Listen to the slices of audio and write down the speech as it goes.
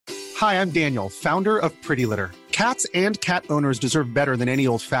Hi, I'm Daniel, founder of Pretty Litter. Cats and cat owners deserve better than any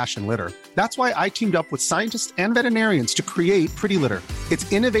old-fashioned litter. That's why I teamed up with scientists and veterinarians to create Pretty Litter.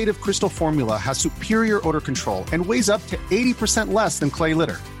 Its innovative crystal formula has superior odor control and weighs up to 80% less than clay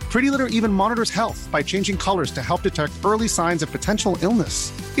litter. Pretty Litter even monitors health by changing colors to help detect early signs of potential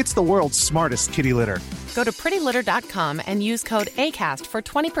illness. It's the world's smartest kitty litter. Go to prettylitter.com and use code ACAST for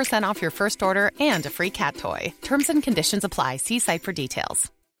 20% off your first order and a free cat toy. Terms and conditions apply. See site for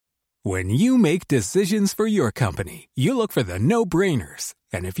details. When you make decisions for your company, you look for the no-brainers.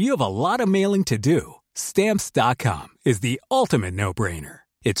 And if you have a lot of mailing to do, Stamps.com is the ultimate no-brainer.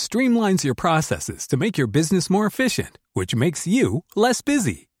 It streamlines your processes to make your business more efficient, which makes you less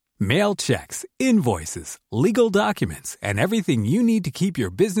busy. Mail checks, invoices, legal documents, and everything you need to keep your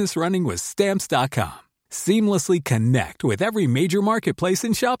business running with Stamps.com. Seamlessly connect with every major marketplace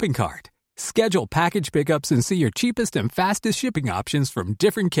and shopping cart. Schedule package pickups and see your cheapest and fastest shipping options from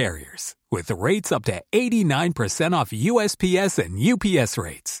different carriers. With rates up to 89% off USPS and UPS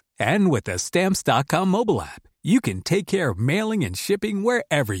rates. And with the Stamps.com mobile app, you can take care of mailing and shipping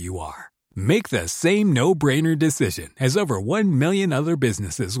wherever you are. Make the same no-brainer decision as over 1 million other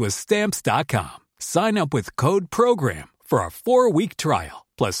businesses with Stamps.com. Sign up with code PROGRAM for a 4-week trial,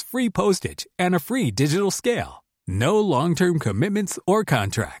 plus free postage and a free digital scale. No long-term commitments or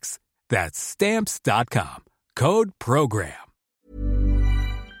contracts. That's Stamps.com. Code PROGRAM.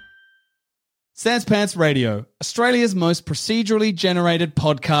 Sans Pants Radio, Australia's most procedurally generated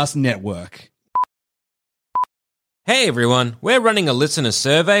podcast network. Hey everyone, we're running a listener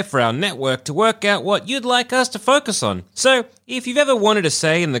survey for our network to work out what you'd like us to focus on. So, if you've ever wanted a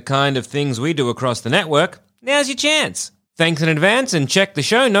say in the kind of things we do across the network, now's your chance. Thanks in advance and check the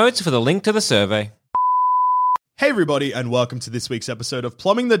show notes for the link to the survey. Hey everybody, and welcome to this week's episode of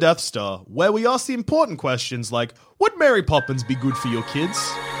Plumbing the Death Star, where we ask the important questions like, would Mary Poppins be good for your kids?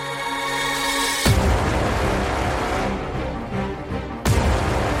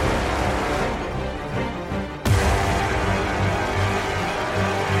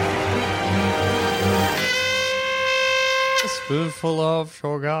 Spoonful of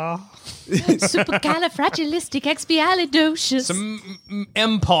sugar. Supercalifragilisticexpialidocious. Some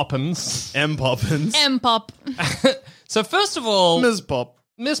M-Poppins. M-Poppins. M-Pop. So first of all... Ms. Pop.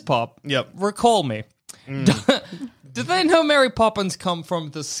 Miss Pop. Yep. Recall me. Do they know Mary Poppins come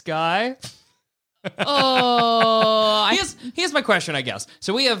from the sky? Oh. Here's my question, I guess.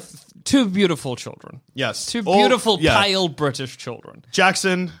 So we have two beautiful children. Yes. Two beautiful, pale British children.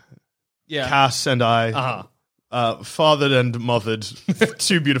 Jackson, Cass, and I... fathered and mothered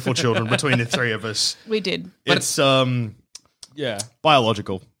two beautiful children between the three of us. We did. It's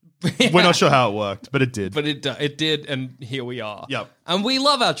biological. Yeah. We're not sure how it worked, but it did. But it did, and here we are. Yep. And we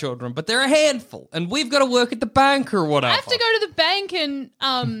love our children, but they're a handful, and we've got to work at the bank or whatever. I have to go to the bank and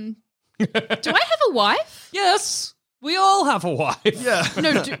do I have a wife? Yes. We all have a wife. Yeah.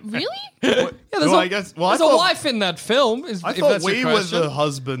 No, really? Yeah, there's there's a wife in that film. I thought we were the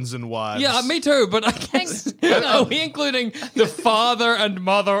husbands and wives. Yeah, me too, but I guess, are we including the father and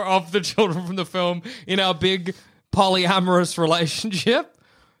mother of the children from the film in our big polyamorous relationship?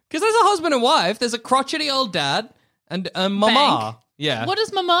 Because there's a husband and wife, there's a crotchety old dad, and mama. Bank? Yeah. What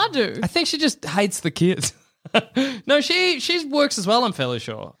does mama do? I think she just hates the kids. No, she works as well, I'm fairly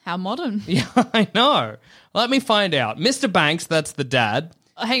sure. How modern. Yeah, I know. Let me find out. Mr. Banks, that's the dad.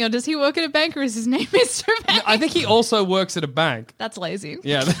 Hang on, does he work at a bank or is his name Mr. Banks? I think he also works at a bank. That's lazy.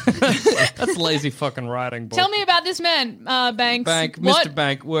 Yeah, that's lazy fucking writing. Boy. Tell me about this man, Banks. Bank, What? Mr.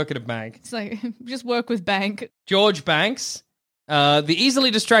 Bank, work at a bank. It's like, just work with bank. George Banks, the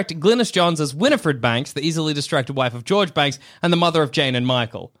easily distracted Glynis Johns as Winifred Banks, the easily distracted wife of George Banks, and the mother of Jane and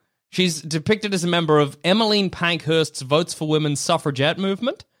Michael. She's depicted as a member of Emmeline Pankhurst's Votes for Women's suffragette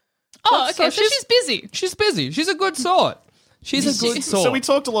movement. Oh, okay, so she's busy. She's busy. She's a good sort. She's a good sort. So we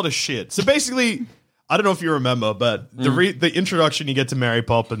talked a lot of shit. So basically, I don't know if you remember, but the introduction you get to Mary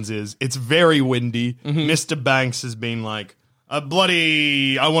Poppins is, it's very windy. Mr. Banks has been like, I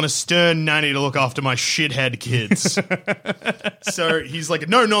want a stern nanny to look after my shithead kids. So he's like,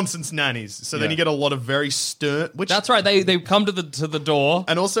 no nonsense nannies. So then you get a lot of very stern. That's right. They come to the door,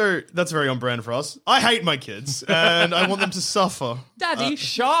 and also that's very on brand for us. I hate my kids, and I want them to suffer. Daddy,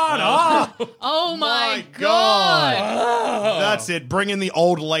 shut up! Oh my God! That's it. Bring in the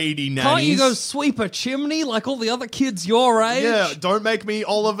old lady nannies. Can't you go sweep a chimney like all the other kids your age? Yeah, don't make me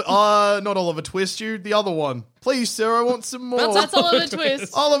not Oliver Twist, you, the other one. Please, sir, I want some more. That's Oliver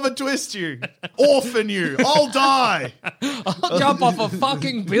Twist. Oliver Twist you. Orphan you. I'll die. I'll jump off a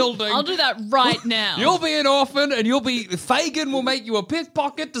fucking building. I'll do that right now. You'll be an orphan, and Fagin will make you a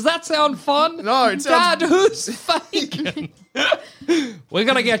pickpocket. Does that sound fun? No, it sounds... Dad, who's Fagin? We're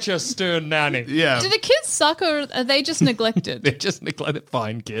gonna get you a stern nanny. Yeah. Do the kids suck or are they just neglected? They're just neglected.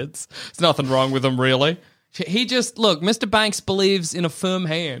 Fine kids. There's nothing wrong with them, really. He just, look, Mr. Banks believes in a firm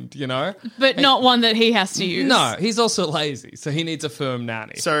hand, you know? But not one that he has to use. No, he's also lazy, so he needs a firm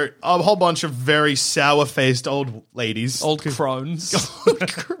nanny. So a whole bunch of very sour-faced old ladies. Old crones.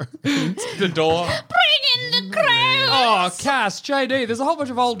 The door. Bring in the crows! Oh, Cass, JD, there's a whole bunch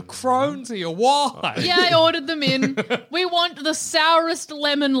of old crones here. Why? Yeah, I ordered them in. We want the sourest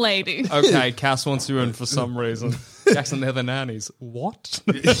lemon lady. Okay, Cass wants you in for some reason. Jackson, they're the nannies. What?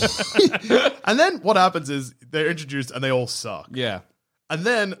 And then what happens is they're introduced and they all suck. Yeah. And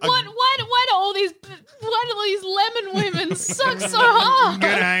then... Why do all these lemon women suck so hard?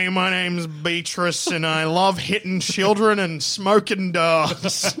 G'day, my name's Beatrice and I love hitting children and smoking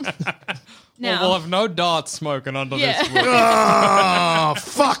darts. Now, We'll have no darts smoking under this roof. Oh,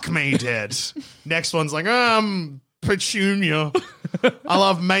 fuck me dead. Next one's like, Petunia. I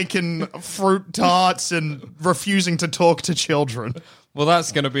love making fruit tarts and refusing to talk to children. Well,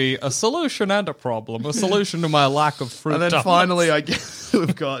 that's going to be a solution and a problem. A solution to my lack of fruit And then tarts. finally, I guess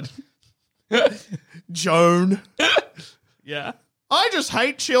we've got Joan. Yeah. I just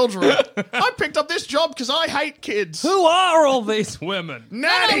hate children. I picked up this job because I hate kids. Who are all these women?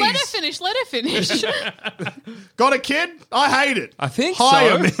 Nannies. no, let her finish. Got a kid? I hate it. I think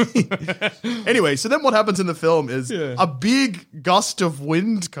Hire so. me. Anyway, so then what happens in the film is a big gust of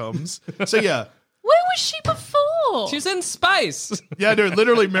wind comes. So yeah. Where was she before? She's in space. Yeah, dude,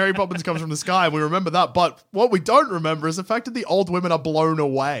 literally Mary Poppins comes from the sky and we remember that. But what we don't remember is the fact that the old women are blown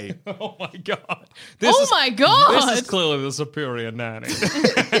away. Oh my god. My God. This is clearly the superior nanny.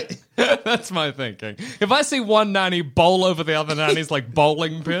 That's my thinking. If I see one nanny bowl over the other nannies like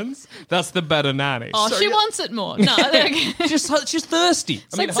bowling pins, that's the better nanny. Oh, she wants it more. No, She's thirsty.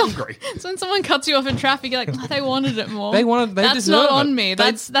 I mean, hungry. So when someone cuts you off in traffic, you're like, oh, they wanted it more. They That's deserve not on it. me.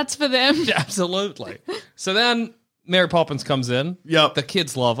 That's for them. Yeah, absolutely. So then Mary Poppins comes in. Yep. The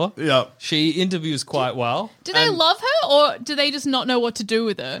kids love her. Yep. She interviews quite well. Do they love her or do they just not know what to do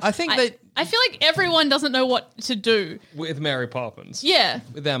with her? I think I feel like everyone doesn't know what to do. With Mary Poppins. Yeah.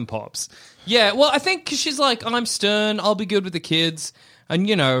 With them pops. Yeah, well, I think 'cause she's like, I'm stern, I'll be good with the kids. And,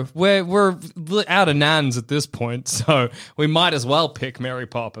 you know, we're out of nans at this point, so we might as well pick Mary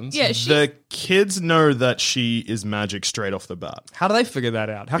Poppins. Yeah, The kids know that she is magic straight off the bat. How do they figure that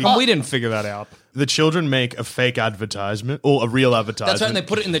out? How come we didn't figure that out? The children make a fake advertisement or a real advertisement. That's right, and they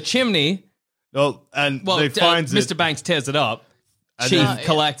put it in the chimney. Well, and Well, they find Mr. it. Banks tears it up. She then-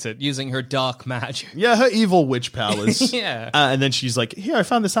 collects it using her dark magic. Yeah, her evil witch powers. Yeah. And then she's like, here, I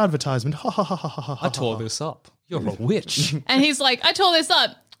found this advertisement. Ha ha ha ha ha ha. I tore this up. You're a witch. And he's like, I tore this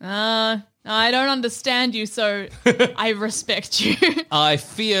up. I don't understand you, so I respect you. I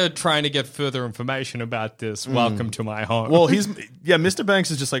fear trying to get further information about this. Welcome to my home. Well, Mr. Banks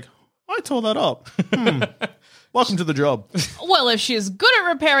is just like, I tore that up. Welcome to the job. Well, if she's good at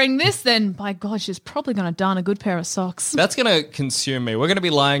repairing this, then by God, she's probably going to darn a good pair of socks. That's going to consume me. We're going to be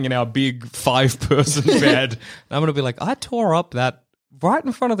lying in our big 5-person bed. And I'm going to be like, I tore up that right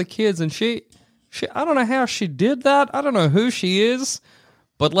in front of the kids, and she I don't know how she did that. I don't know who she is,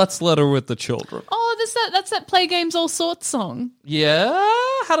 but let's let her with the children. Oh, that's that Play Games All Sorts song. Yeah?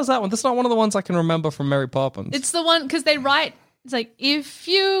 How does that one? That's not one of the ones I can remember from Mary Poppins. It's the one, because they write, it's like, if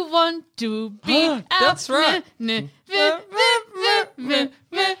you want to be out. That's right. That's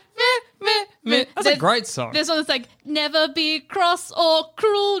a great song. There's one that's like, never be cross or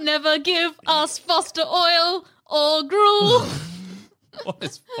cruel, never give us foster oil or gruel. What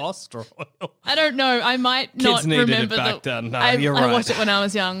is foster oil? I don't know. I might not Kids needed it remember back then. No, I you're right. watched it when I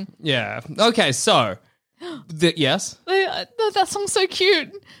was young. Yeah. Okay, so. Yes? That song's so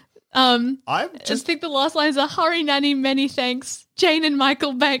cute. I just think the last lines are, hurry nanny, many thanks, Jane and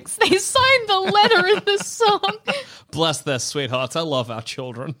Michael Banks. They signed the letter in the song. Bless their sweethearts. I love our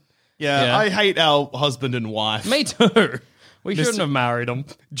children. Yeah, I hate our husband and wife. Me too. We shouldn't have married them.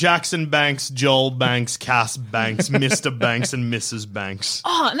 Jackson Banks, Joel Banks, Cass Banks, Mr. Banks, and Mrs. Banks.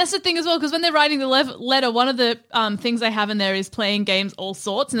 Oh, and that's the thing as well, because when they're writing the letter, one of the things they have in there is playing games all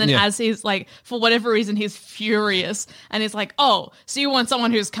sorts. And then as he's like, for whatever reason, he's furious. And he's like, oh, so you want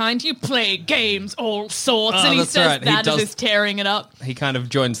someone who's kind? You play games all sorts. And he that's says right. that as he's tearing it up. He kind of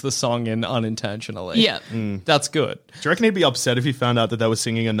joins the song in unintentionally. Yeah. That's good. Do you reckon he'd be upset if he found out that they were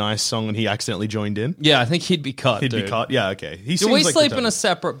singing a nice song and he accidentally joined in? Yeah, I think he'd be cut. He'd be cut? Yeah, okay. okay. He Do seems we like sleep the in type- a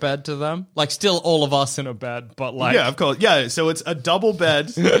separate bed to them? Like, still all of us in a bed, but like... Yeah, of course. Yeah, so it's a double bed.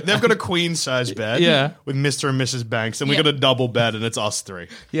 They've got a queen size bed. Yeah. With Mr. and Mrs. Banks, and we Yeah. got a double bed, and it's us three.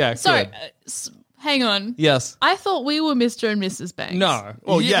 Yeah, Sorry, good. hang on. Yes. I thought we were Mr. and Mrs. Banks. No.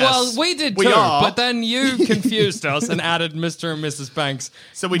 Well, yes. Well, we did We too, are. but then you confused us and added Mr. and Mrs. Banks.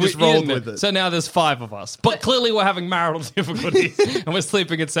 So we just rolled in with it. So now there's 5 of us. But clearly we're having marital difficulties and we're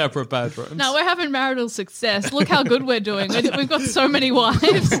sleeping in separate bedrooms. No, we're having marital success. Look how good we're doing. We've got so many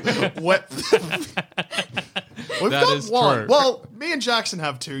wives. What? We've That got is one. true. Well, me and Jackson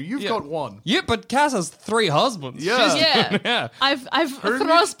have 2. You've got 1. Yeah, but Cass has 3 husbands. Yeah. Yeah. Yeah. I've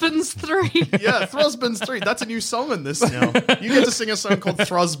thrusbands 3. Yeah, Thrusbands 3. That's a new song in this now. You get to sing a song called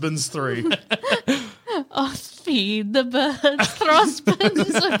Thrusbands 3. Oh, feed the birds.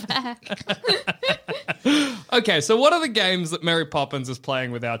 Thrusbands are back. Okay, so what are the games that Mary Poppins is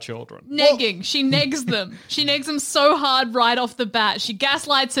playing with our children? Negging. She negs them. She negs them so hard right off the bat. She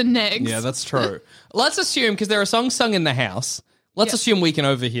gaslights and negs. Yeah, that's true. Let's assume, because there are songs sung in the house, let's assume we can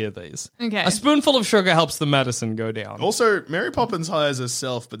overhear these. Okay. A spoonful of sugar helps the medicine go down. Also, Mary Poppins hires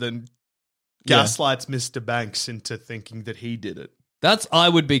herself, but then gaslights Mr. Banks into thinking that he did it. I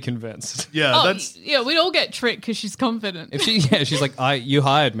would be convinced. Yeah, Oh, that's... yeah, we'd all get tricked because she's confident. If she's like, you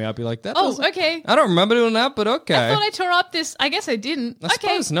hired me, I'd be like, that Oh, doesn't- okay. I don't remember doing that, but okay. I thought I tore up this. I guess I didn't. I okay,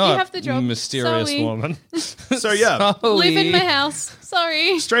 suppose not. you have the job. Mysterious Sorry. woman. So, yeah. Live in my house.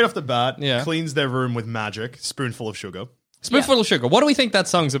 Sorry. Straight off the bat, Yeah. cleans their room with magic, spoonful of sugar. Spoonful of sugar. What do we think that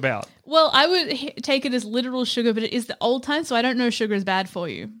song's about? Well, I would take it as literal sugar, but it is the old time, so I don't know sugar is bad for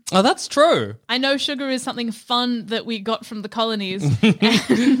you. Oh, that's true. I know sugar is something fun that we got from the colonies.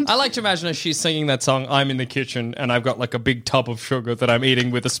 I like to imagine as she's singing that song, I'm in the kitchen and I've got like a big tub of sugar that I'm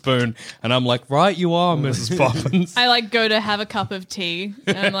eating with a spoon, and I'm like, right you are, Mrs. Poppins. I like go to have a cup of tea,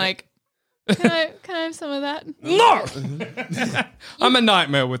 and I'm like, can I have some of that? No! I'm a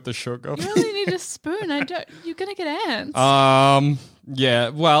nightmare with the sugar. You really need a spoon. You're gonna get ants. Yeah,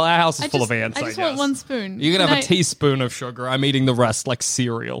 well, our house is full of I ants, I just guess. want one spoon. You can Can have I- a teaspoon of sugar. I'm eating the rest like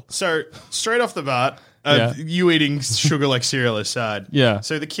cereal. So, straight off the bat, Yeah. you eating sugar like cereal aside. Yeah.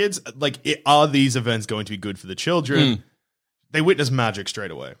 So the kids, are these events going to be good for the children? They witness magic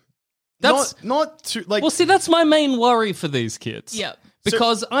straight away. That's Not too, like... well, see, that's my main worry for these kids. Yep.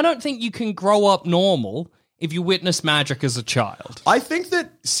 Because I don't think you can grow up normal if you witness magic as a child. I think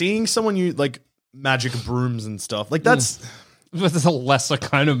that seeing someone use, like, magic brooms and stuff, like, that's... There's a lesser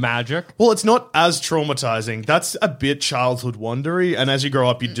kind of magic. Well, it's not as traumatizing. That's a bit childhood wondery, and as you grow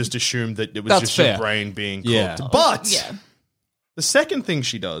up, you just assume that it was That's just fair. your brain being Yeah. cooked. But Yeah. the second thing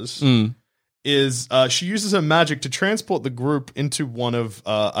she does is she uses her magic to transport the group into one of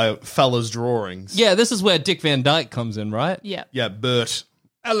a fella's drawings. Yeah, this is where Dick Van Dyke comes in, right? Yeah. Yeah, Bert.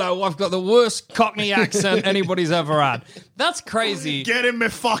 Hello, I've got the worst Cockney accent anybody's ever had. That's crazy. Get in my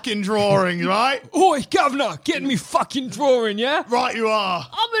fucking drawing, right? Oi, governor, get me fucking drawing, yeah? Right you are.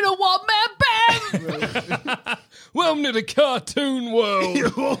 I'm in a one-man band. Welcome to the cartoon world. In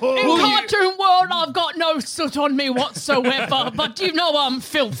cartoon world, I've got no soot on me whatsoever, but you know I'm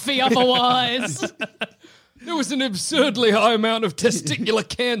filthy otherwise. There was an absurdly high amount of testicular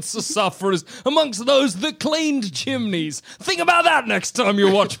cancer sufferers amongst those that cleaned chimneys. Think about that next time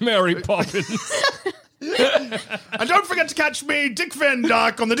you watch Mary Poppins. And don't forget to catch me, Dick Van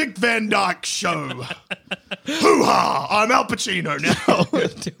Dyke, on the Dick Van Dyke Show. Hoo-ha! I'm Al Pacino now.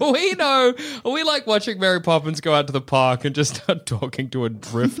 Are we like watching Mary Poppins go out to the park and just start talking to a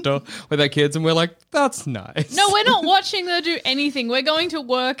drifter with our kids, and we're like, that's nice. No, we're not watching her do anything. We're going to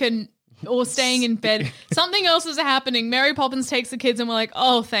work or staying in bed. Something else is happening. Mary Poppins takes the kids and we're like,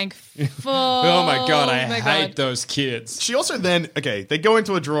 oh, thank fuck. Oh my God, I hate those kids. She also then, okay, they go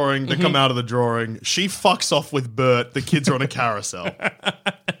into a drawing, they come out of the drawing, she fucks off with Bert, the kids are on a carousel.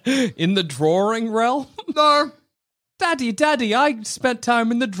 In the drawing realm? No. Daddy, I spent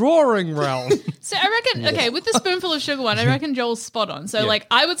time in the drawing realm. So I reckon, okay, with the spoonful of sugar one, I reckon Joel's spot on. So like,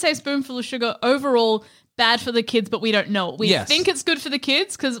 I would say spoonful of sugar overall bad for the kids, but we don't know it. We think it's good for the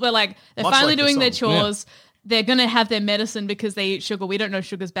kids because we're like, they're Much finally like the doing their song. chores. They're going to have their medicine because they eat sugar. We don't know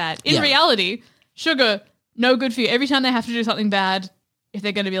sugar's bad. In reality, sugar, no good for you. Every time they have to do something bad, if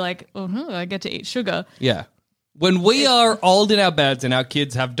they're going to be like, oh no, I get to eat sugar. Yeah. When we are old in our beds and our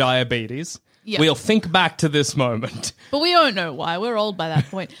kids have diabetes, we'll think back to this moment. But we don't know why. We're old by that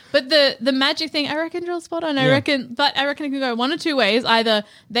point. But the magic thing, I reckon Joel's spot on. I reckon it can go one or two ways. Either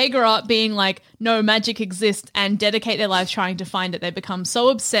they grow up being like, no, magic exists and dedicate their lives trying to find it. They become so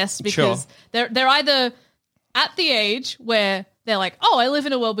obsessed because they're either at the age where they're like, oh, I live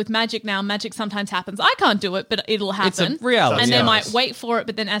in a world with magic now. Magic sometimes happens. I can't do it, but it'll happen. It's a reality. And they Yes. might wait for it,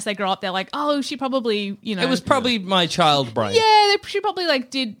 but then as they grow up, they're like, oh, she probably, It was probably my child brain. she probably like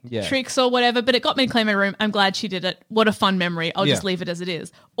did tricks or whatever, but it got me to clean my room. I'm glad she did it. What a fun memory. I'll just leave it as it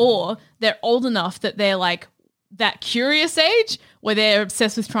is. Or they're old enough that they're like that curious age where they're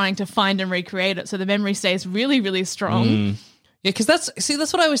obsessed with trying to find and recreate it. So the memory stays really, really strong. Yeah, because that's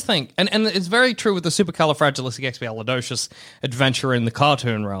what I always think. And it's very true with the supercalifragilisticexpialidocious adventure in the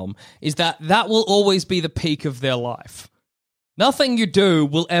cartoon realm, is that will always be the peak of their life. Nothing you do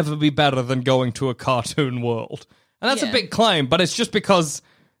will ever be better than going to a cartoon world. And that's a big claim, but it's just because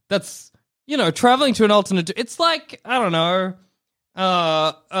that's, traveling to an alternate... It's like, I don't know,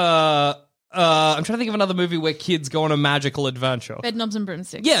 I'm trying to think of another movie where kids go on a magical adventure. Bedknobs and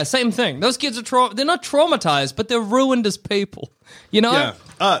Broomsticks. Yeah, same thing. Those kids are they're not traumatized, but they're ruined as people. Yeah.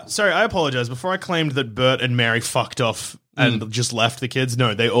 Sorry, I apologize. Before I claimed that Bert and Mary fucked off and just left the kids,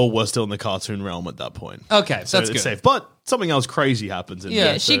 no, they all were still in the cartoon realm at that point. Okay, So that's it's good. safe. But something else crazy happens in Yeah,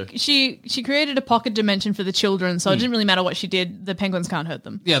 there. so- she created a pocket dimension for the children, so it didn't really matter what she did. The penguins can't hurt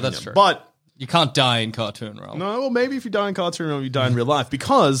them. Yeah, that's true. But, You can't die in cartoon realm. no, well, maybe if you die in cartoon realm, you die in real life.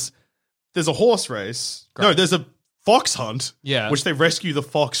 Because there's a horse race. No, there's a fox hunt, which they rescue the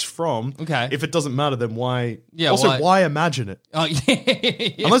fox from. Okay. If it doesn't matter, then why? Yeah, Also, why? why imagine it? Oh, yeah.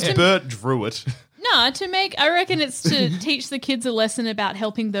 Unless Bert drew it. No, I reckon it's to teach the kids a lesson about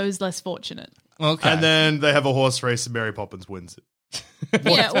helping those less fortunate. Okay. And then they have a horse race and Mary Poppins wins it.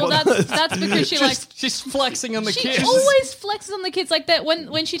 Yeah, well, that's because she's flexing on the she kids. always flexes on the kids like that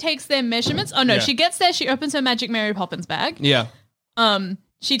when she takes their measurements. Oh no, she gets there, she opens her magic Mary Poppins bag. Yeah.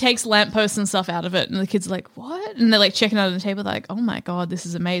 She takes lampposts and stuff out of it, and the kids are like, what? And they're like checking out on the table, they're like, oh my God, this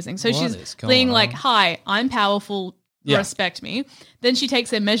is amazing. So What she's is going being on? like, hi, I'm powerful, respect me. Then she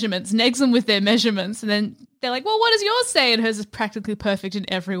takes their measurements, negs them with their measurements, and then they're like, well, what does yours say? And hers is practically perfect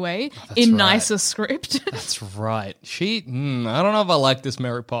in every way, in nicer script. That's right. I don't know if I like this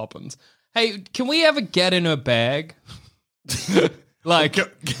Mary Poppins. Hey, can we ever get in her bag? Like,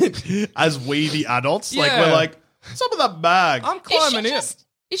 As we, the adults, like, Yeah. we're like, some of that bag. I'm climbing in.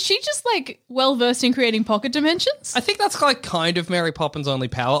 Is she just like well versed in creating pocket dimensions? I think that's like kind of Mary Poppins' only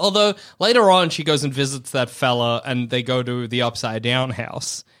power. Although later on she goes and visits that fella and they go to the Upside Down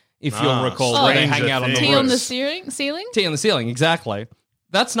house, if you'll recall, where they Stranger hang out on the Things. Tea on the roof. ceiling? Tea on the ceiling, exactly.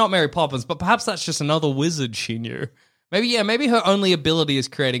 That's not Mary Poppins, but perhaps that's just another wizard she knew. Maybe her only ability is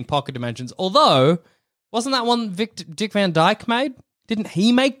creating pocket dimensions. Although, wasn't that one Dick Van Dyke made? Didn't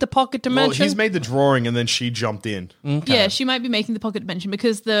he make the pocket Well, dimension? he's made the drawing and then she jumped in. Yeah, she might be making the pocket dimension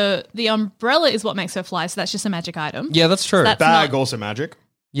because the umbrella is what makes her fly, so that's just a magic item. Yeah, that's true. That's Bag not- also magic.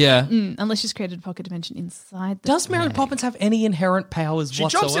 Yeah. Unless she's created a pocket dimension inside the Does Mary Poppins have any inherent powers She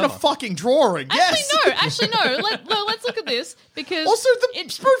whatsoever? jumps in a fucking drawing. Yes. Actually, no. Let's look at this because Also, the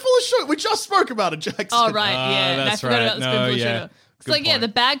spoonful of sugar. We just spoke about it, Jackson. Oh right, yeah, and I that's forgot right. about the No, spoonful of yeah. sugar. It's Good like, yeah, point. the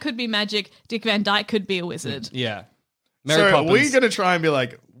bag could be magic. Dick Van Dyke could be a wizard. Yeah. Mary So Poppins. we're going to try and be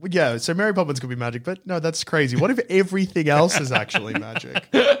like, yeah, so Mary Poppins could be magic, but no, that's crazy. What if everything else is actually magic?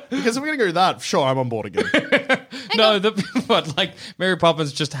 Because if we're going to go with that, sure, I'm on board again. But like Mary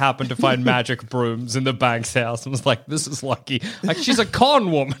Poppins just happened to find magic brooms in the bank's house and was like, this is lucky. Like she's a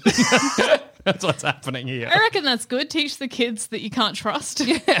con woman. That's what's happening here. I reckon that's good. Teach the kids that you can't trust.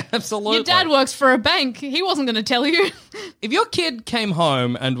 Yeah, absolutely. Your dad works for a bank. He wasn't going to tell you. If your kid came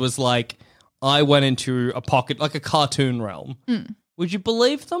home and was like, I went into a pocket, like a cartoon realm, would you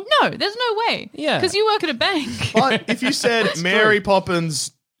believe them? No, there's no way. Yeah. Because you work at a bank. But if you said Mary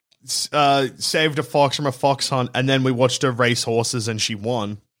Poppins saved a fox from a fox hunt and then we watched her race horses and she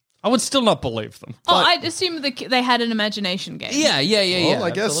won. I would still not believe them. I'd assume they had an imagination game. Yeah. Well, I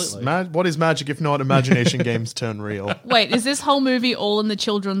guess what is magic if not imagination games turn real? Wait, is this whole movie all in the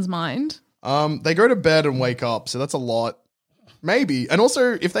children's mind? They go to bed and wake up, so that's a lot. Maybe. And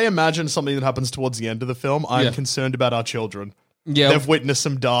also, if they imagine something that happens towards the end of the film, I'm concerned about our children. Yeah. They've witnessed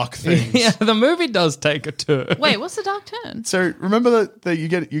some dark things. Yeah, the movie does take a turn. Wait, what's the dark turn? So remember that you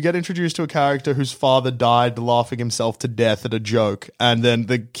get introduced to a character whose father died laughing himself to death at a joke, and then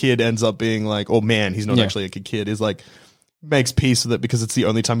the kid ends up being like, oh man, he's not actually a kid. He's like makes peace with it because it's the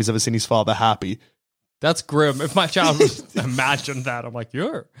only time he's ever seen his father happy. That's grim. If my child was imagined that, I'm like,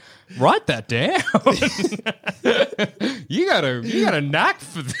 write that down. you got a knack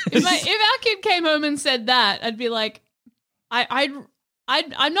for this. If our kid came home and said that, I'd be like, I'm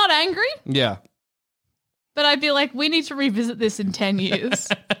not angry, Yeah. but I'd be like, we need to revisit this in 10 years.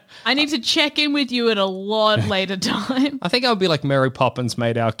 I need to check in with you at a lot later time. I think I would be like Mary Poppins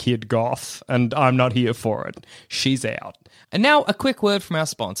made our kid goth, and I'm not here for it. She's out. And now a quick word from our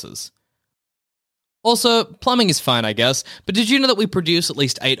sponsors. Also, plumbing is fine, I guess, but did you know that we produce at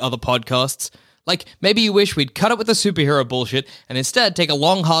least 8 other podcasts? Like, maybe you wish we'd cut it with the superhero bullshit and instead take a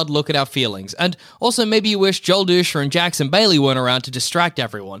long, hard look at our feelings. And also, maybe you wish Joel Dusher and Jackson Bailey weren't around to distract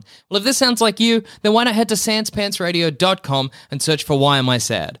everyone. Well, if this sounds like you, then why not head to sanspantsradio.com and search for Why Am I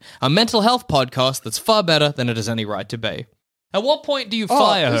Sad? A mental health podcast that's far better than it has any right to be. At what point do you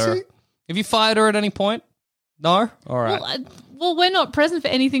fire her? Have you fired her at any point? No? All right. Well, we're not present for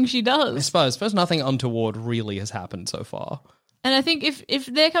anything she does. I suppose nothing untoward really has happened so far. And I think if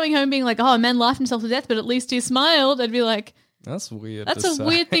they're coming home being like, oh, a man laughed himself to death, but at least he smiled, I'd be like, that's weird. That's a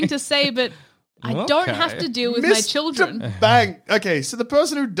weird thing to say, but I don't have to deal with my children. Bang. Okay, so the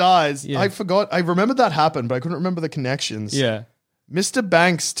person who dies, I forgot. I remembered that happened, but I couldn't remember the connections. Yeah. Mr.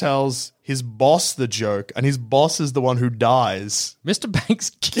 Banks tells his boss the joke, and his boss is the one who dies. Mr. Banks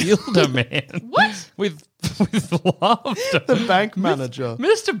killed a man. What? With laughter. The bank manager.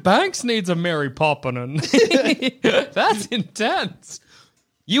 Mr. Banks needs a Mary Poppins. That's intense.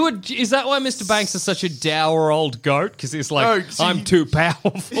 Is that why Mr. Banks is such a dour old goat? Because he's like, I'm too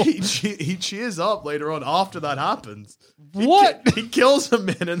powerful. He cheers up later on after that happens. What? He kills a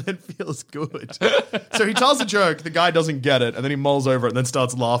man and then feels good. So he tells a joke, the guy doesn't get it, and then he mulls over it and then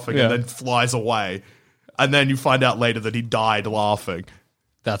starts laughing and then flies away. And then you find out later that he died laughing.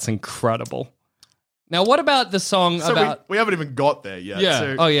 That's incredible. Now, what about the song about... We haven't even got there yet. Yeah.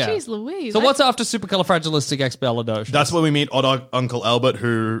 So, Jeez Louise. So what's after Supercalifragilisticexpialidocious? That's where we meet Odd Uncle Albert,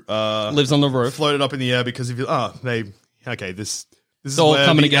 who... lives on the roof. Floated up in the air because of... this is all where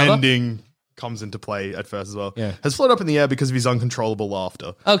coming the together? ending comes into play at first as well. Yeah. Has floated up in the air because of his uncontrollable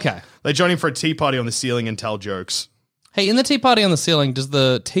laughter. Okay. They join him for a tea party on the ceiling and tell jokes. Hey, in the tea party on the ceiling, does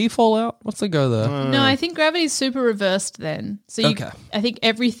the tea fall out? What's the go there? No, I think gravity's super reversed then. So I think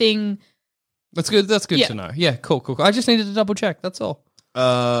everything... That's good. That's good to know. Yeah, cool. I just needed to double check. That's all.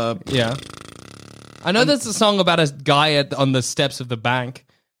 Yeah. I know there's a song about a guy on the steps of the bank.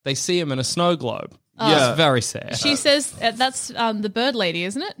 They see him in a snow globe. Yeah. It's very sad. She says that's the bird lady,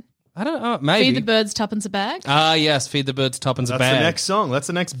 isn't it? I don't know. Maybe. Feed the birds tuppence a bag. Ah, yes. Feed the birds tuppence a bag. That's the next song. That's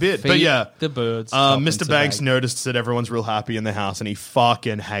the next bit. Feed but yeah. the birds tuppence Mr. a Banks bag. noticed that everyone's real happy in the house and he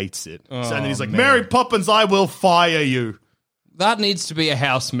fucking hates it. So, and then he's like, man. Mary Poppins, I will fire you. That needs to be a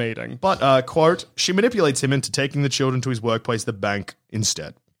house meeting. But, quote, she manipulates him into taking the children to his workplace, the bank,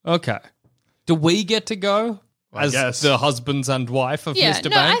 instead. Okay. Do we get to go I as guess. the husbands and wife of Mr.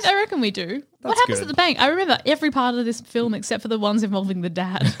 Banks? I recken we do. What happens good. at the bank? I remember every part of this film except for the ones involving the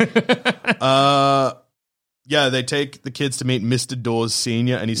dad. Yeah, they take the kids to meet Mr. Dawes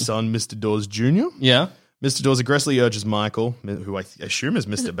Sr. and his son, Mr. Dawes Jr. Yeah. Mr. Dawes aggressively urges Michael, who I assume is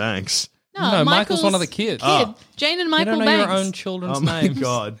Mr. Banks. No, Michael's one of the kids. Jane and You Michael don't know Banks. your own children's Oh my names.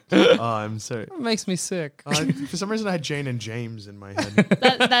 god. I'm sorry. It makes me sick. For some reason I had Jane and James in my head.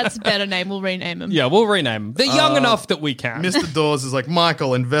 That's a better name. We'll rename him. Yeah, we'll rename them. They're young enough that we can. Mr. Dawes is like,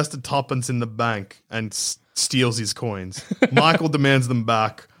 Michael, invested tuppence in the bank and steals his coins. Michael demands them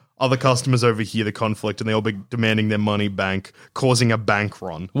back. Other customers overhear the conflict and they all be demanding their money back, causing a bank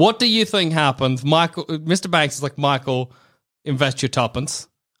run. What do you think happens? Mr. Banks is like, Michael, invest your tuppence.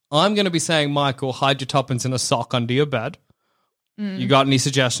 I'm going to be saying, Michael, hide your tuppence in a sock under your bed. You got any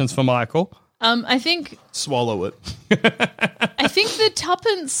suggestions for Michael? I think Swallow it. I think the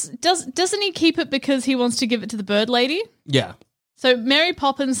tuppence doesn't he keep it because he wants to give it to the bird lady? Yeah. So Mary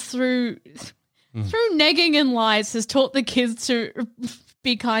Poppins through negging and lies has taught the kids to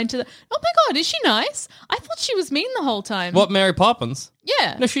be kind to the. Oh my god, is she nice? I thought she was mean the whole time. What, Mary Poppins?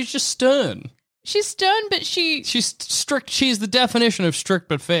 Yeah. No, she's just stern. She's stern, but she's strict. She's the definition of strict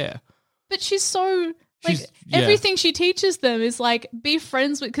but fair. But she's so like yeah. everything she teaches them is like be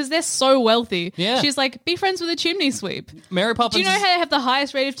friends with because they're so wealthy. Yeah. She's like be friends with a chimney sweep. Mary Poppins. Do you know how they have the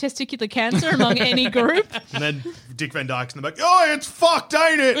highest rate of testicular cancer among any group? And then Dick Van Dyke's in the back, oh, it's fucked,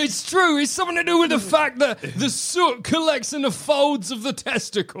 ain't it? It's true. It's something to do with the fact that the soot collects in the folds of the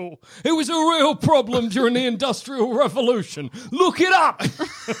testicle. It was a real problem during the Industrial Revolution. Look it up.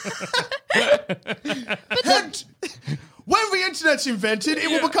 When the internet's invented, it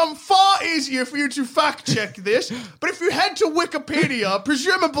will become far easier for you to fact check this. But if you head to Wikipedia,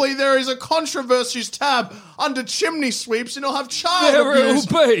 presumably there is a controversies tab under chimney sweeps and it'll have child There abuse,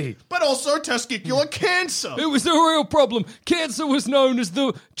 it'll be. but also testicular cancer. It was a real problem. Cancer was known as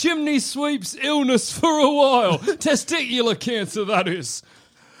the chimney sweep's illness for a while. Testicular cancer, that is.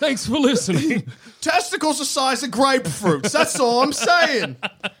 Thanks for listening. Testicles the size of grapefruits. That's all I'm saying.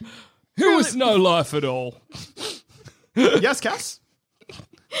 It was no life at all. Yes, Cass?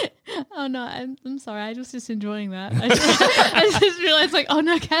 Oh no, I'm sorry. I was just enjoying that. I just realized like, oh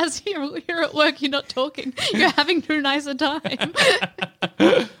no, Kaz, you're at work. You're not talking. You're having too nice a time.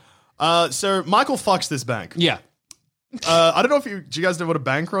 So Michael fucks this bank. Yeah. I don't know if do you guys know what a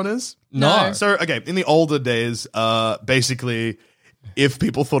bank run is? No. So, okay, in the older days, basically, if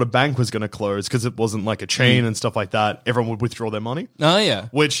people thought a bank was going to close because it wasn't like a chain and stuff like that, everyone would withdraw their money. Oh, yeah.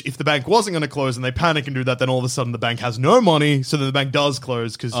 Which, if the bank wasn't going to close and they panic and do that, then all of a sudden the bank has no money, so then the bank does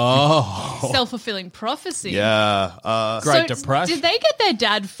close because... Self-fulfilling prophecy. Yeah. Great So, Depression. Did they get their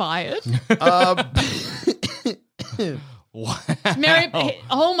dad fired?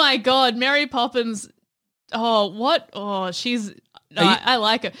 Oh my God, Mary Poppins. Oh, what? Oh, she's... I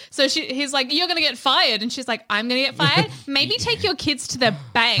like her. So he's like, you're going to get fired. And she's like, I'm going to get fired? Maybe take your kids to the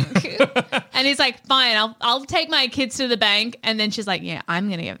bank. And he's like, fine, I'll take my kids to the bank. And then she's like, yeah, I'm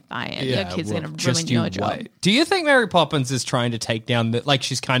going to get fired. Your kids are going to ruin your job. Do you think Mary Poppins is trying to take down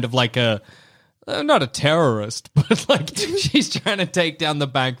she's kind of like a... not a terrorist, but like she's trying to take down the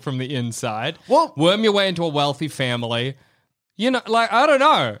bank from the inside. Well- worm your way into a wealthy family. You know, like, I don't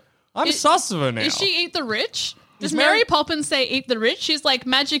know. I'm sus of her now. Is she Eat the Rich? Does Mary Poppins say eat the rich? She's like,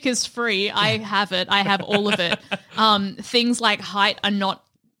 magic is free. I have it. I have all of it. Things like height are not...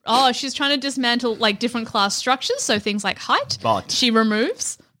 Oh, she's trying to dismantle like different class structures. So things like height, But- she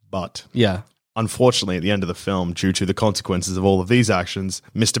removes. But... Yeah. Unfortunately, at the end of the film, due to the consequences of all of these actions,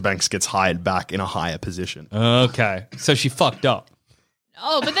 Mr. Banks gets hired back in a higher position. Okay. So she fucked up.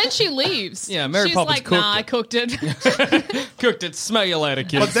 Oh, but then she leaves. Yeah, Mary She's Poppins like, cooked nah, it. I cooked it. Cooked it. Smell you later,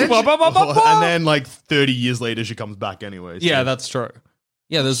 kids. And then, like, 30 years later, she comes back anyway. So. Yeah, that's true.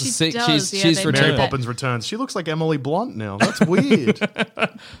 Yeah, there's She does, she's yeah, they returned. Mary Poppins returns. She looks like Emily Blunt now. That's weird.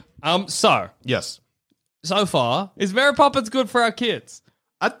 So Yes. far, is Mary Poppins good for our kids?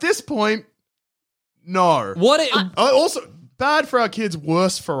 At this point, no. Also, bad for our kids,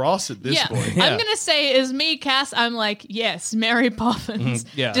 worse for us at this point. I'm going to say, as me, Cass, I'm like, yes, Mary Poppins.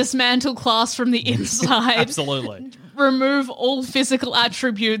 yeah. Dismantle class from the inside. Absolutely. Remove all physical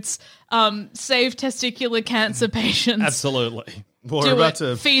attributes. Save testicular cancer patients. Absolutely. Well, Do we're it. about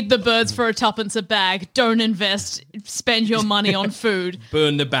to... Feed the birds for a tuppence a bag. Don't invest. Spend your money on food.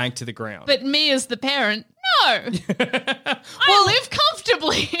 Burn the bank to the ground. But me as the parent, no. I live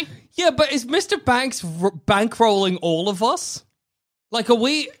comfortably. Yeah, but is Mr. Banks bankrolling all of us? Like, are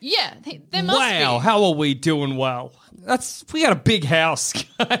we... Yeah, there must be. Wow, how are we doing well? We got a big house,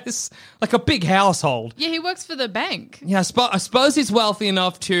 guys. Like a big household. Yeah, he works for the bank. Yeah, I suppose he's wealthy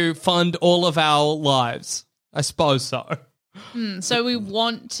enough to fund all of our lives. I suppose so. So we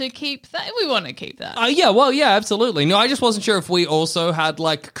want to keep that. We want to keep that. Yeah, absolutely. No, I just wasn't sure if we also had,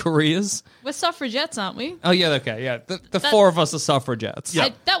 like, careers. We're suffragettes, aren't we? Oh, yeah, okay, yeah. The four of us are suffragettes. Yeah.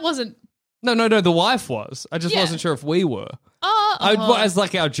 That wasn't... No, the wife was. I just wasn't sure if we were. As,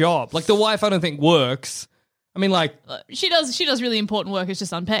 like, our job. Like, the wife I don't think works. I mean, like... She does really important work. It's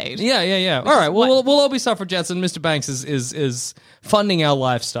just unpaid. Yeah. All right, well, we'll all be suffragettes, and Mr. Banks is funding our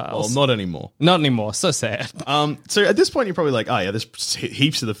lifestyles. Well, not anymore. Not anymore. So sad. So at this point, you're probably like, oh, yeah, there's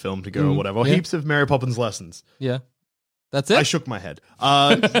heaps of the film to go or whatever. Yeah. Heaps of Mary Poppins lessons. Yeah. That's it? I shook my head.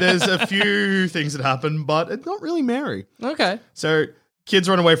 There's a few things that happen, but it's not really Mary. Okay. So kids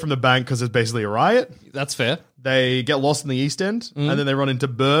run away from the bank because there's basically a riot. That's fair. They get lost in the East End, and then they run into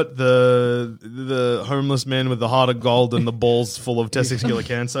Bert, the homeless man with the heart of gold and the balls full of testicular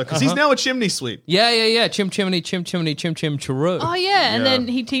cancer, because he's now a chimney sweep. Yeah. Chim chimney, chim chiroo. Oh, yeah. And then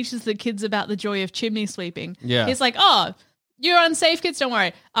he teaches the kids about the joy of chimney sweeping. Yeah. He's like, oh, you're unsafe, kids. Don't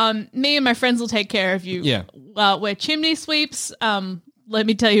worry. Me and my friends will take care of you. Yeah. We're chimney sweeps. Let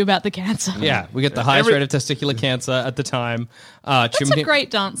me tell you about the cancer. Yeah, we get the highest rate of testicular cancer at the time. That's a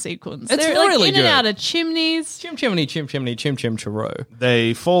great dance sequence. It's They're really like in good. and out of chimneys. Chim chimney, chim chiroo.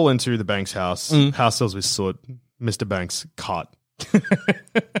 They fall into the bank's house. House sells with soot. Mr. Banks cut.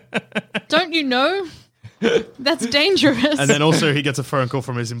 Don't you know? That's dangerous. And then also he gets a phone call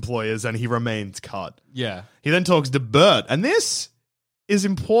from his employers and he remains cut. Yeah. He then talks to Bert. And this is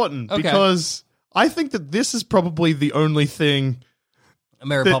important because I think that this is probably the only thing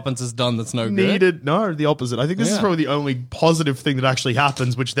Mary Poppins has done that's no good. needed. No, the opposite. I think this is probably the only positive thing that actually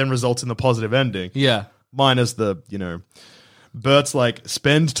happens, which then results in the positive ending. Yeah. Minus the, Bert's like,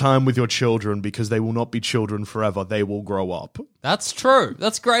 spend time with your children because they will not be children forever. They will grow up. That's true.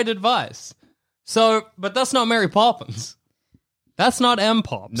 That's great advice. So, but that's not Mary Poppins. That's not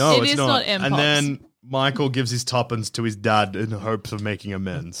M-Pops. No, It it's is not. not M-Pops. And then Michael gives his tuppence to his dad in hopes of making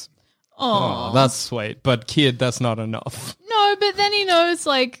amends. Oh, That's sweet. But kid, that's not enough. no, but then he knows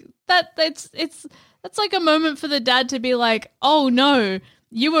like that's like a moment for the dad to be like, oh no,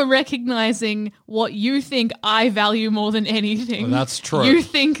 you are recognizing what you think I value more than anything. Well, that's true. You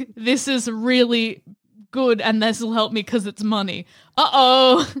think this is really good and this will help me because it's money.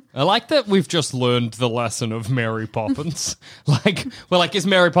 Uh-oh. I like that we've just learned the lesson of Mary Poppins. We're like, is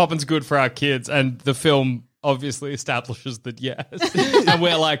Mary Poppins good for our kids? And the film obviously establishes that yes. And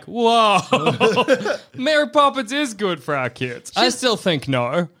we're like, whoa, Mary Poppins is good for our kids. I still think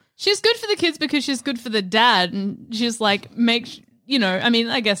no. She's good for the kids because she's good for the dad, and she's like,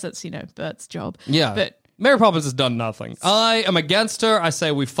 I guess that's, Bert's job. Yeah. But Mary Poppins has done nothing. I am against her. I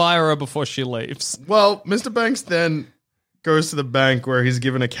say we fire her before she leaves. Well, Mr. Banks then goes to the bank where he's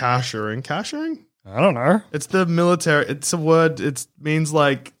given a cashering. Cashering? I don't know. It's the military. It's a word. It means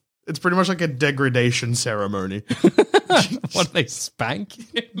like, it's pretty much like a degradation ceremony. What, they spank?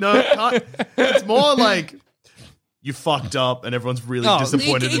 No, it's more like you fucked up and everyone's really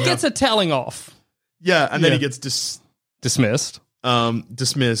disappointed. He gets a telling off. Yeah, and then he gets dismissed.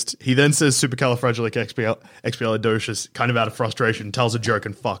 Dismissed. He then says supercalifragilisticexpialidocious, kind of out of frustration, tells a joke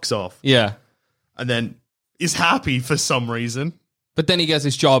and fucks off. Yeah. And then is happy for some reason. But then he gets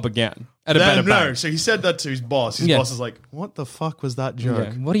his job again at a better bank. No, so he said that to his boss. His boss is like, what the fuck was that joke?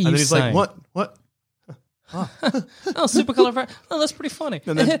 Yeah, what are you And then he's saying? like, what? Oh, supercalifragilistic. Oh, that's pretty funny.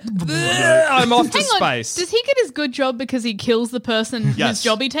 And then I'm off to hang on, space. does he get his good job because he kills the person whose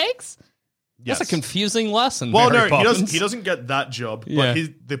job he takes? Yes. That's a confusing lesson. Well, Mary no, Poppins. he doesn't get that job. Yeah.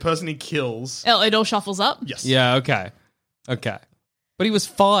 But the person he kills. It all shuffles up? Yes. Yeah, okay. But he was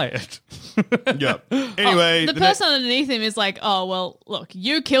fired. Yeah. Anyway. The person underneath him is like, oh, well, look,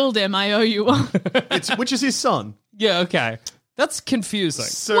 you killed him. I owe you one. Which is his son. Yeah, okay. That's confusing.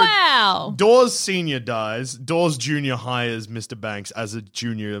 So Wow. Dawes Sr. dies. Dawes Jr. hires Mr. Banks as a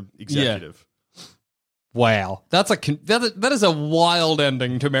junior executive. Wow. That is a wild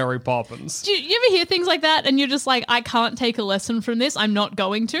ending to Mary Poppins. Do you ever hear things like that and you're just like, I can't take a lesson from this. I'm not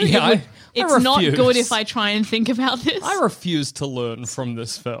going to. Yeah, it's not good if I try and think about this. I refuse to learn from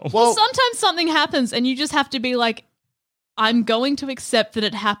this film. Well, sometimes something happens and you just have to be like, I'm going to accept that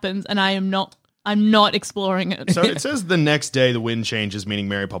it happens and I'm not exploring it. so it says the next day the wind changes, meaning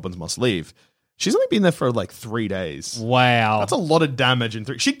Mary Poppins must leave. She's only been there for like 3 days. Wow. That's a lot of damage in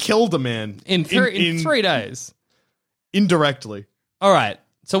 3. She killed a man in 3 days. Indirectly. All right.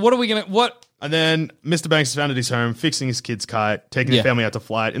 So what are we going to... And then Mr. Banks is found at his home, fixing his kid's kite, taking the family out to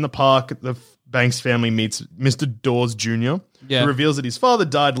fly it. In the park, the Banks family meets Mr. Dawes Jr., who reveals that his father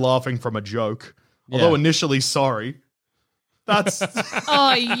died laughing from a joke, although initially sorry. That's...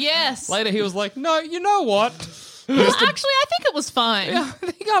 Oh, yes. Later he was like, no, you know what? Actually, I think it was fine. Yeah,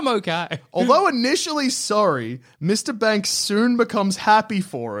 I think I'm okay. Although initially sorry, Mr. Banks soon becomes happy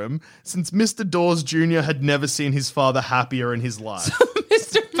for him, since Mr. Dawes Jr. had never seen his father happier in his life.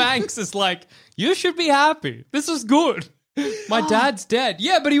 Mr. Banks is like, you should be happy. This is good. My dad's dead.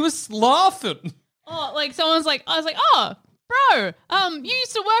 Yeah, but he was laughing. Oh, like someone's like, I was like, oh, bro, you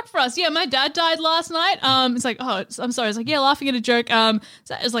used to work for us. Yeah, my dad died last night. It's like, oh, I'm sorry. It's like, yeah, laughing at a joke. So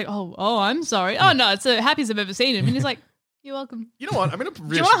it's like, oh, I'm sorry. Oh no, it's the happiest I've ever seen him. And he's like, you're welcome. You know what? I'm gonna. Do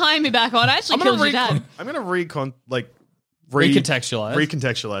you want to hire me back on? I actually killed your dad. I'm gonna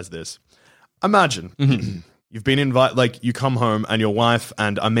recontextualize this. Imagine you've been invited. Like you come home and your wife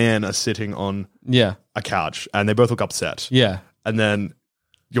and a man are sitting on a couch and they both look upset. Yeah, and then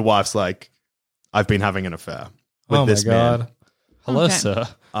your wife's like, "I've been having an affair with this man." Hello, Okay. sir.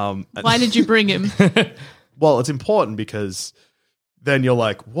 Why did you bring him? Well, it's important because then you're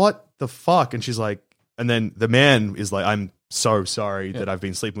like, what the fuck? And she's like, and then the man is like, I'm so sorry that I've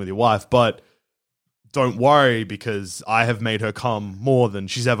been sleeping with your wife, but don't worry because I have made her come more than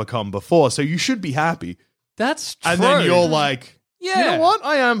she's ever come before. So you should be happy. That's true. And then you're like, yeah. You know what?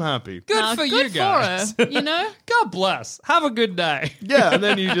 I am happy. Good for you guys. For her, you know? God bless. Have a good day. Yeah. And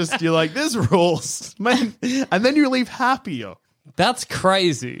then you're like, this rules, man. And then you leave happier. That's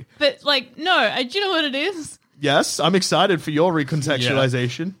crazy. But like, no, do you know what it is? Yes, I'm excited for your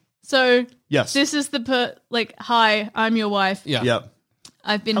recontextualization. So yes, this is hi, I'm your wife. Yeah. Yep.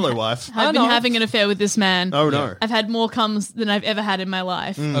 Hello, wife. I've been having an affair with this man. Oh no. I've had more comes than I've ever had in my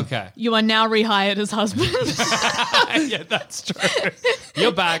life. Okay. You are now rehired as husband. Yeah, that's true.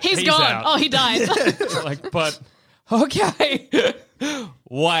 You're back. He's gone. out. Oh, he died. But okay.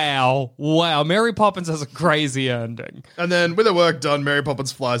 Wow. Mary Poppins has a crazy ending. And then with her work done, Mary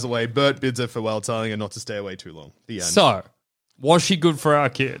Poppins flies away. Bert bids her farewell, telling her not to stay away too long. The end. So, was she good for our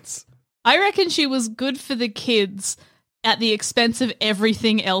kids? I reckon she was good for the kids at the expense of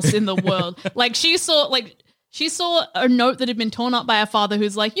everything else in the world. She saw a note that had been torn up by her father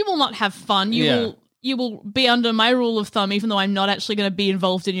who's like, you will not have fun. You will be under my rule of thumb even though I'm not actually going to be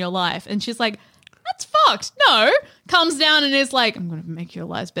involved in your life. And she's like, That's fucked. No. Comes down and is like, I'm going to make your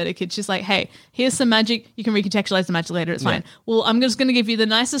lives better, kid. She's like, hey, here's some magic. You can recontextualize the magic later. It's fine. Well, I'm just going to give you the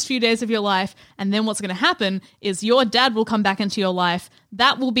nicest few days of your life. And then what's going to happen is your dad will come back into your life.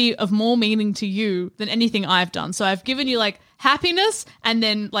 That will be of more meaning to you than anything I've done. So I've given you like happiness and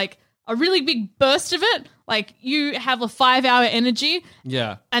then like a really big burst of it. Like you have a 5-hour energy.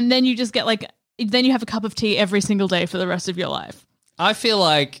 Yeah. And then you just get like, then you have a cup of tea every single day for the rest of your life. I feel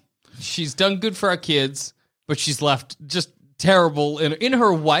like she's done good for our kids, but she's left just terrible. In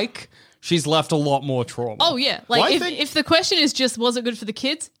her wake, she's left a lot more trauma. Oh, yeah. Like, if the question is just, was it good for the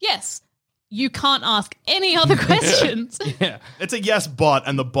kids? Yes. You can't ask any other questions. Yeah. It's a yes, but,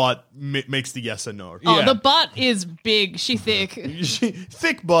 and the but makes the yes or no. Oh, Yeah. the butt is big. She thick.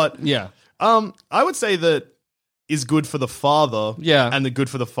 Thick butt. Yeah. I would say that is good for the father. Yeah. And the good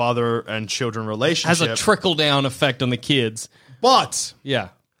for the father and children relationship. Has a trickle-down effect on the kids. But Yeah.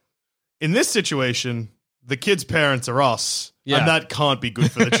 in this situation, the kids' parents are us. Yeah. And that can't be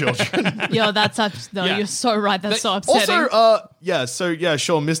good for the children. Yo, that's such... No, Yeah. you're so right. That's so upsetting. Also,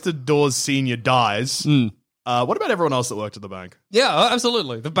 sure, Mr. Dawes Sr. dies. What about everyone else that worked at the bank? Yeah,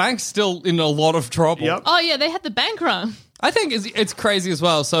 absolutely. The bank's still in a lot of trouble. Yep. Oh, yeah, they had the bank run. I think it's crazy as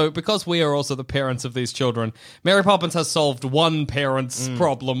well. So because we are also the parents of these children, Mary Poppins has solved one parent's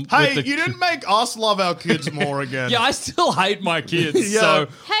problem. Hey, with the you didn't make us love our kids more again. Yeah, I still hate my kids. Yeah. So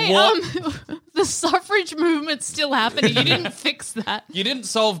Hey, what? the suffrage movement's still happening. You didn't fix that. You didn't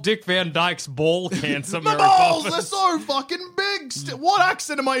solve Dick Van Dyke's ball cancer, My Mary balls, Poppins. they're so fucking big. What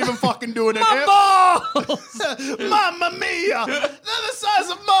accent am I even fucking doing in here? balls! Mamma mia! They're the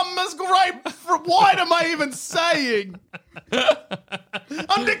size of Mama's grape. What am I even saying?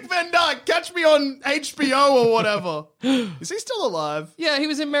 I'm Dick Van Dyke. Catch me on HBO or whatever. Is he still alive? Yeah, he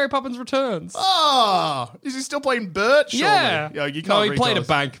was in Mary Poppins Returns. Ah, is he still playing Bert? Surely. Yeah. You can't No, he played a retell us.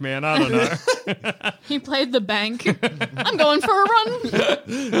 bank man. I don't know. He played the bank. I'm going for a run.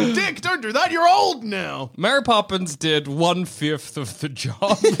 Dick, don't do that. You're old now. Mary Poppins did 1/5 of the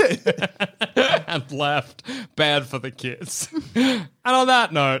job and left. Bad for the kids. And on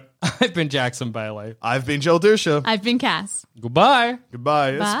that note, I've been Jackson Bailey. I've been Joel Dusha. I've been Cass. Goodbye.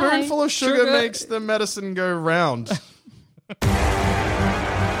 Goodbye. Bye. A spoonful of sugar Sugar. makes the medicine go round.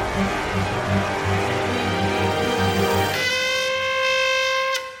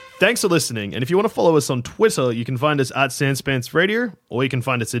 Thanks for listening, and if you want to follow us on Twitter, you can find us at Sanspants Radio, or you can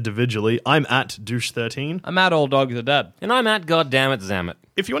find us individually. I'm at Douche13. I'm at Old Dog the Dad. And I'm at Goddammit.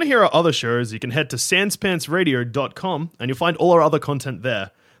 If you want to hear our other shows, you can head to sanspantsradio.com, and you'll find all our other content there.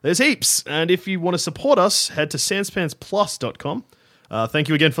 There's heaps, and if you want to support us, head to sanspantsplus.com. Thank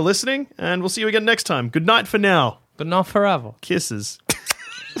you again for listening, and we'll see you again next time. Good night for now. But not forever. Kisses.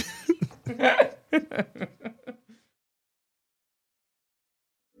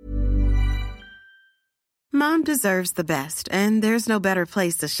 Mom deserves the best, and there's no better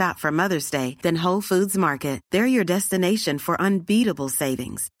place to shop for Mother's Day than Whole Foods Market. They're your destination for unbeatable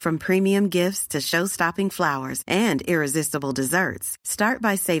savings, from premium gifts to show-stopping flowers and irresistible desserts. Start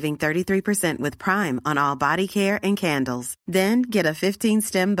by saving 33% with Prime on all body care and candles. Then get a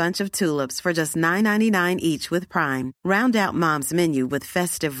 15-stem bunch of tulips for just $9.99 each with Prime. Round out Mom's menu with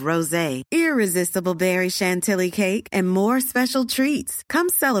festive rosé, irresistible berry chantilly cake, and more special treats. Come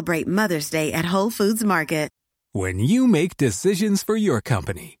celebrate Mother's Day at Whole Foods Market. When you make decisions for your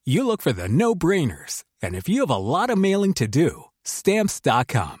company, you look for the no-brainers. And if you have a lot of mailing to do,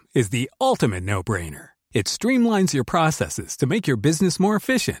 Stamps.com is the ultimate no-brainer. It streamlines your processes to make your business more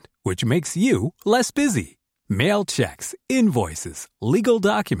efficient, which makes you less busy. Mail checks, invoices, legal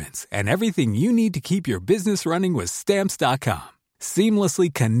documents, and everything you need to keep your business running with Stamps.com. Seamlessly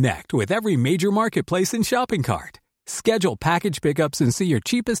connect with every major marketplace and shopping cart. Schedule package pickups and see your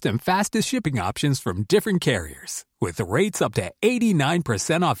cheapest and fastest shipping options from different carriers. With rates up to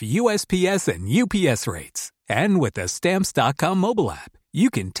 89% off USPS and UPS rates. And with the Stamps.com mobile app,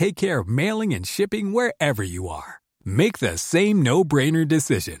 you can take care of mailing and shipping wherever you are. Make the same no-brainer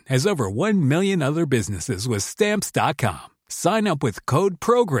decision as over 1 million other businesses with Stamps.com. Sign up with code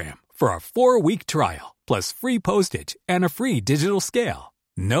PROGRAM for a 4-week trial, plus free postage and a free digital scale.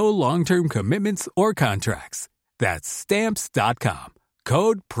 No long-term commitments or contracts. That's Stamps.com.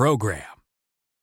 Code PROGRAM.